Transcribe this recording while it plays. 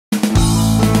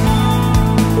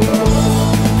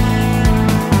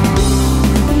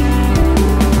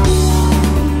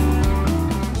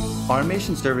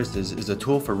Services is a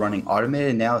tool for running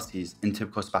automated analyses in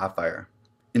TIBCO Spotfire.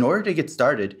 In order to get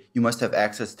started, you must have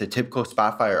access to TIBCO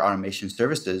Spotfire Automation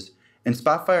Services and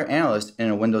Spotfire Analyst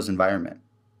in a Windows environment.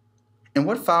 In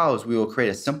what follows, we will create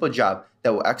a simple job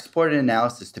that will export an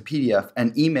analysis to PDF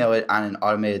and email it on an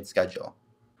automated schedule.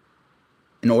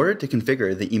 In order to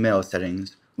configure the email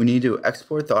settings, we need to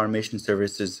export the Automation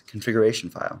Services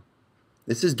configuration file.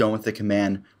 This is done with the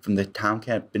command from the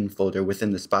Tomcat bin folder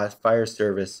within the Spotfire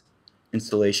Service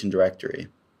installation directory.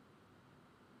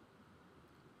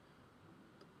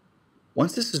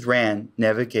 Once this is ran,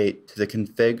 navigate to the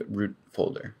config root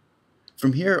folder.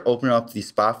 From here, open up the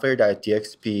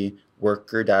spotfire.dxp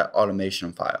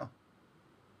worker.automation file.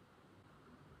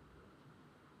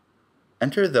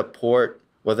 Enter the port,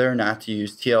 whether or not to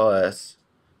use TLS,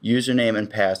 username and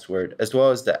password, as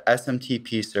well as the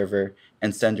SMTP server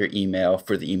and sender email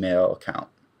for the email account.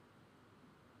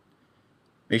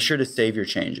 Make sure to save your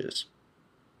changes.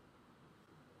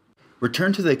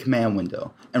 Return to the command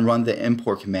window and run the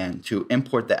import command to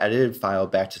import the edited file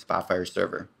back to Spotfire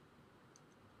server.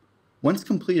 Once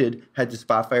completed, head to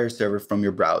Spotfire server from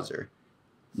your browser.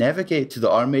 Navigate to the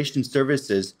Automation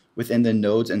Services within the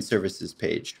Nodes and Services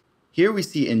page. Here we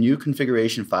see a new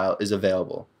configuration file is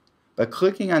available. By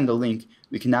clicking on the link,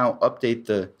 we can now update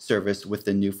the service with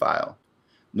the new file.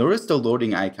 Notice the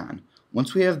loading icon.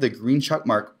 Once we have the green check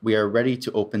mark, we are ready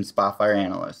to open Spotfire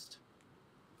Analyst.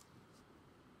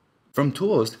 From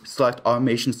Tools, select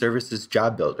Automation Services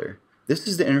Job Builder. This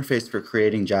is the interface for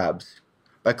creating jobs.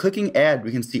 By clicking Add,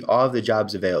 we can see all of the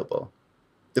jobs available.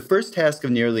 The first task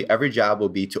of nearly every job will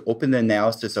be to open the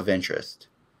analysis of interest.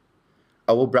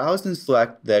 I will browse and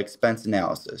select the expense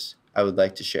analysis I would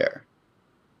like to share.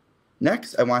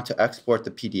 Next, I want to export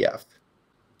the PDF.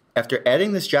 After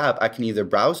adding this job, I can either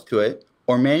browse to it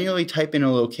or manually type in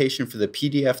a location for the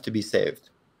PDF to be saved.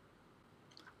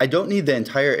 I don't need the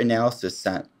entire analysis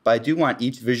sent, but I do want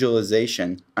each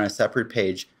visualization on a separate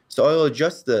page, so I will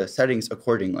adjust the settings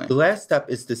accordingly. The last step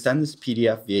is to send this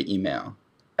PDF via email.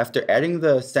 After adding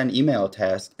the send email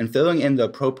task and filling in the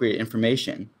appropriate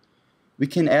information, we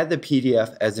can add the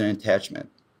PDF as an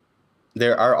attachment.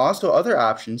 There are also other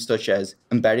options such as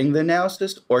embedding the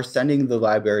analysis or sending the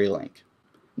library link.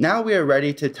 Now we are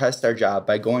ready to test our job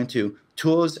by going to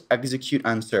Tools, Execute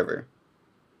on Server.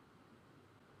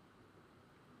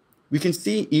 We can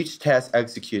see each task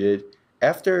executed.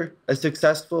 After a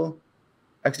successful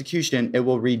execution, it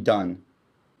will read done.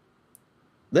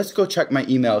 Let's go check my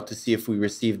email to see if we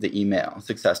received the email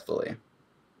successfully.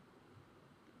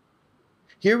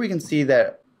 Here we can see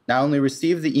that not only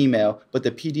received the email, but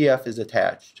the PDF is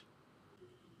attached.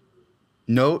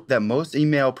 Note that most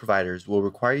email providers will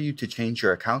require you to change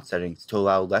your account settings to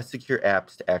allow less secure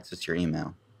apps to access your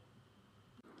email.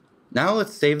 Now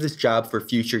let's save this job for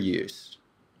future use.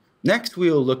 Next, we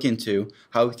will look into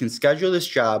how we can schedule this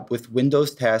job with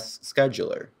Windows Task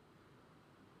Scheduler.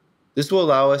 This will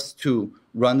allow us to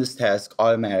run this task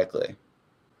automatically.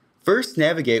 First,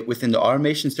 navigate within the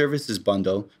Automation Services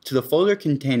bundle to the folder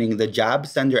containing the Job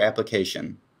Sender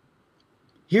application.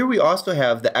 Here we also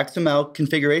have the XML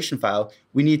configuration file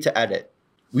we need to edit.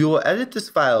 We will edit this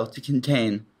file to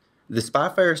contain the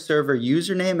Spotfire server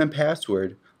username and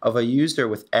password of a user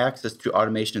with access to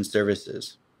Automation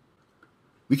Services.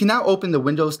 We can now open the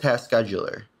Windows Task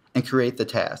Scheduler and create the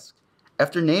task.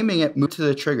 After naming it, move to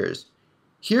the triggers.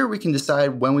 Here we can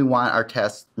decide when we want our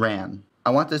task ran. I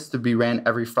want this to be ran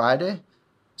every Friday.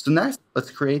 So next,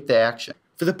 let's create the action.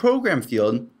 For the program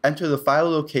field, enter the file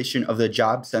location of the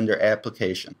Job Sender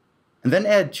application, and then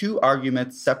add two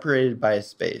arguments separated by a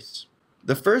space.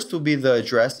 The first will be the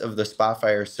address of the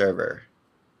Spotfire server,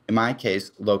 in my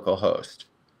case, localhost,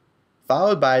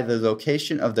 followed by the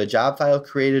location of the job file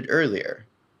created earlier.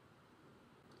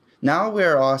 Now we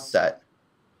are all set,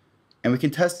 and we can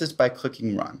test this by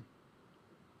clicking Run.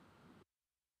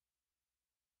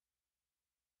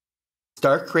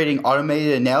 Start creating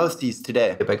automated analyses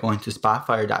today by going to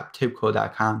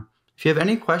spotfire.tibco.com. If you have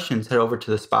any questions, head over to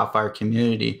the Spotfire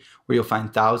community, where you'll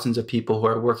find thousands of people who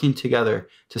are working together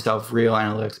to solve real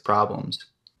analytics problems.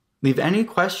 Leave any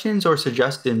questions or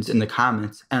suggestions in the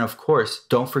comments, and of course,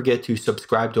 don't forget to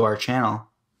subscribe to our channel.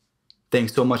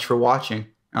 Thanks so much for watching,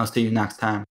 and I'll see you next time.